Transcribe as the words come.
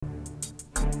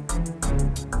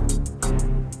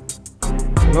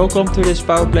Welcome to this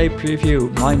PouwerPlay preview.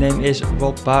 My name is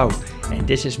Rob Pauw and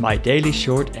this is my daily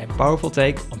short and powerful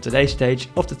take on today's stage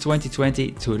of the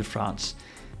 2020 Tour de France.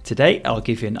 Today I'll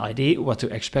give you an idea what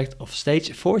to expect of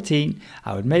stage 14,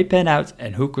 how it may pan out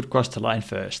and who could cross the line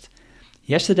first.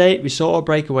 Yesterday we saw a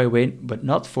breakaway win, but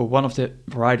not for one of the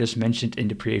riders mentioned in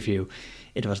the preview.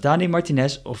 It was Dani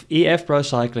Martinez of EF Pro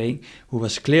Cycling who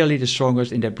was clearly the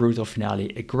strongest in that brutal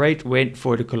finale, a great win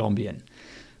for the Colombian.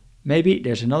 Maybe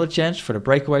there's another chance for the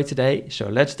breakaway today, so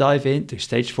let's dive into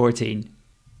stage 14.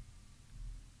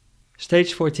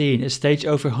 Stage 14 is stage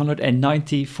over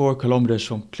 194 kilometers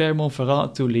from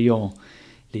Clermont-Ferrand to Lyon.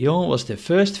 Lyon was the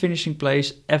first finishing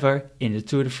place ever in the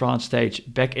Tour de France stage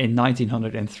back in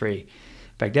 1903.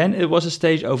 Back then it was a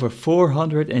stage over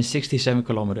 467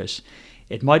 kilometers.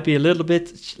 It might be a little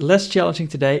bit less challenging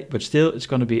today, but still it's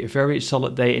going to be a very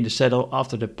solid day in the saddle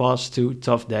after the past 2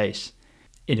 tough days.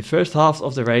 In the first half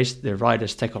of the race, the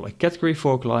riders tackle a Category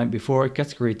 4 climb before a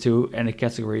Category 2 and a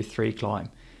Category 3 climb.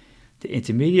 The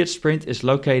intermediate sprint is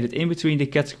located in between the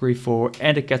Category 4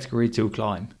 and the Category 2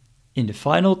 climb. In the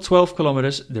final 12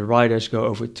 kilometers, the riders go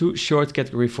over 2 short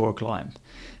Category 4 climbs,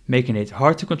 making it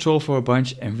hard to control for a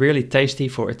bunch and really tasty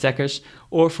for attackers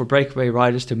or for breakaway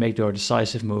riders to make their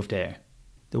decisive move there.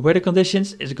 The weather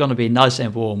conditions is going to be nice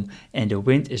and warm and the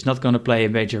wind is not going to play a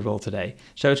major role today,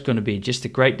 so it's going to be just a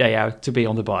great day out to be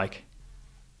on the bike.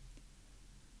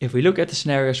 If we look at the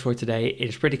scenarios for today, it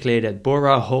is pretty clear that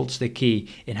Bora holds the key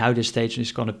in how this stage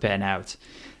is going to pan out.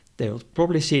 They will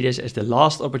probably see this as the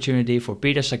last opportunity for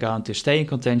Peter Sagan to stay in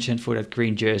contention for that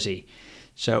green jersey.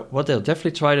 So what they'll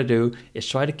definitely try to do is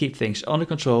try to keep things under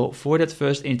control for that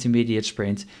first intermediate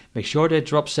sprint, make sure they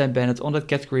drop Sam Bennett on that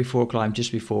Category 4 climb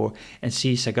just before and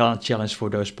see Sagan challenge for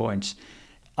those points.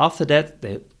 After that,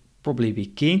 they'll probably be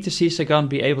keen to see Sagan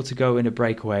be able to go in a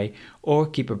breakaway or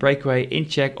keep a breakaway in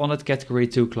check on that Category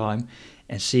 2 climb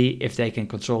and see if they can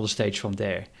control the stage from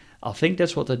there. I think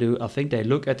that's what they do. I think they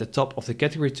look at the top of the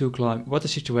Category 2 climb, what the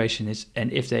situation is,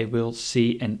 and if they will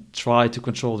see and try to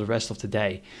control the rest of the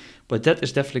day. But that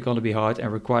is definitely going to be hard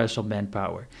and requires some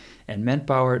manpower. And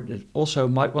manpower that also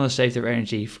might want to save their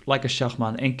energy, like a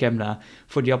Schachman and Kemna,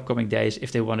 for the upcoming days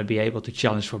if they want to be able to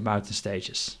challenge for mountain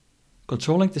stages.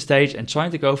 Controlling the stage and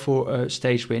trying to go for a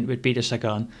stage win with Peter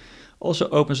Sagan also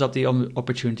opens up the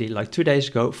opportunity, like 2 days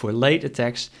ago, for late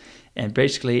attacks and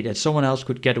basically that someone else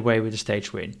could get away with a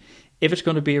stage win. If it's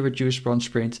going to be a reduced bronze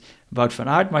sprint, Wout van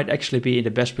Aert might actually be in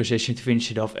the best position to finish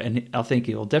it off, and I think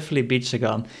he will definitely beat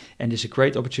Sagan, and it's a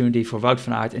great opportunity for Wout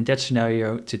van Aert in that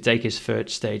scenario to take his third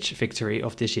stage victory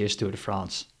of this year's Tour de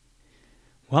France.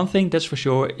 One thing that's for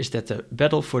sure is that the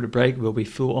battle for the break will be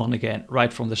full on again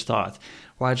right from the start.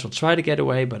 Riders will try to get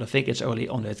away, but I think it's only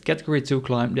on that Category 2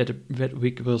 climb that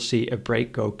we will see a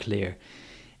break go clear.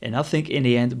 And I think in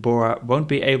the end Bora won't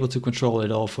be able to control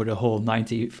it all for the whole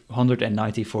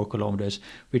 194 kilometers,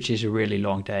 which is a really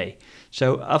long day.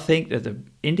 So I think that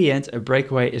in the end a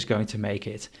breakaway is going to make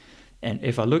it. And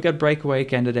if I look at breakaway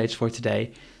candidates for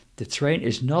today, the terrain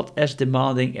is not as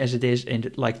demanding as it is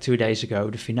like 2 days ago.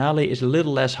 The finale is a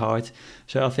little less hard,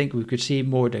 so I think we could see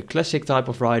more the classic type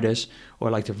of riders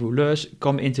or like the rouleurs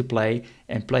come into play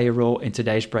and play a role in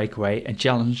today's breakaway and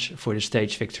challenge for the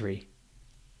stage victory.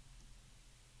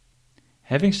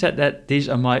 Having said that, these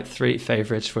are my 3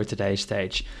 favorites for today's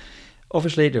stage.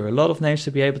 Obviously, there are a lot of names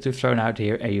to be able to throw out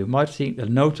here, and you might think a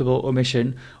notable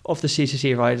omission of the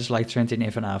CCC riders like Trentin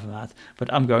and Van Avermaet,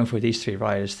 but I'm going for these 3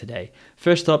 riders today.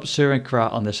 First up, Søren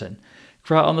Kragh Andersen.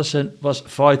 Kragh Andersen was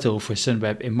vital for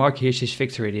Sunweb in Mark Hirschi's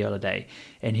victory the other day,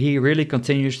 and he really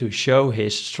continues to show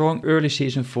his strong early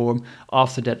season form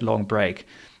after that long break.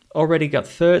 Already got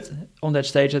third on that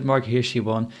stage that Mark Hirschi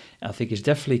won. I think he's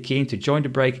definitely keen to join the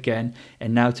break again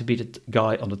and now to be the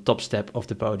guy on the top step of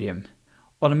the podium.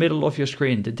 On the middle of your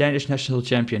screen, the Danish national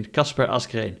champion Kasper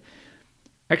Asgreen.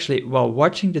 Actually, while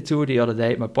watching the Tour the other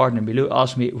day, my partner Milou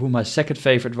asked me who my second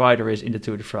favorite rider is in the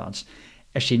Tour de France.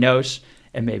 As she knows,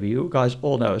 and maybe you guys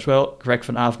all know as well, Greg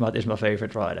van Avermaet is my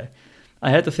favorite rider. I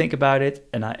had to think about it,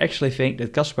 and I actually think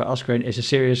that Kasper Asgreen is a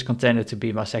serious contender to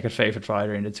be my second favorite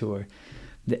rider in the Tour.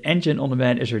 The engine on the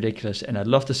man is ridiculous and I'd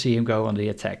love to see him go on the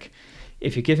attack.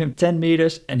 If you give him 10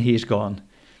 meters and he's gone.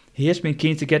 He has been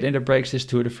keen to get in the breaks this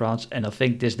Tour de France and I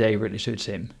think this day really suits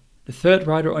him. The third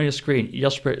rider on your screen,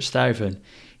 Jasper Stuyven.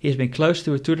 He has been close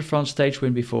to a Tour de France stage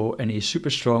win before and he is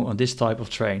super strong on this type of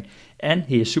terrain. And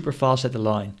he is super fast at the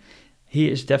line. He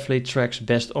is definitely Trek's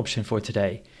best option for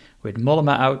today. With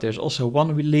Mollema out, there's also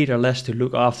one leader less to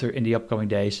look after in the upcoming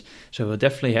days, so we'll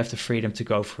definitely have the freedom to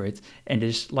go for it. And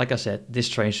this, like I said, this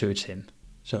train suits him.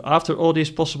 So after all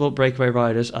these possible breakaway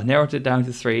riders, I narrowed it down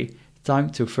to 3. Time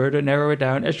to further narrow it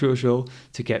down as usual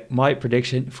to get my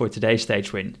prediction for today's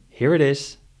stage win. Here it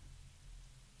is.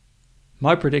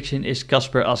 My prediction is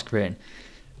Kasper Asgreen.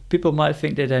 People might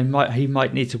think that he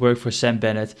might need to work for Sam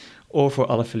Bennett or for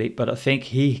Alaphilippe, but I think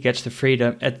he gets the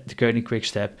freedom at the Koenig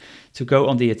Quick-Step to go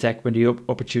on the attack when the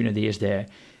opportunity is there.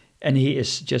 And he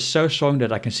is just so strong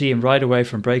that I can see him right away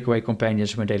from breakaway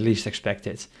companions when they least expect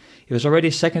it. He was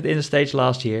already second in the stage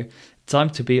last year. Time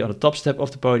to be on the top step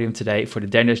of the podium today for the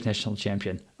Danish national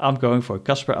champion. I'm going for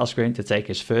Kasper Asgreen to take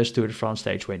his first Tour de France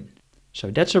stage win. So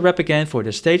that's a wrap again for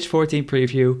the Stage 14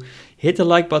 preview. Hit the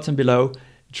like button below,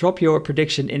 drop your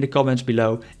prediction in the comments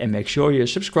below, and make sure you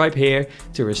subscribe here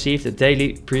to receive the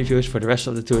daily previews for the rest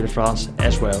of the Tour de France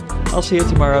as well. I'll see you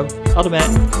tomorrow. All the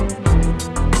men.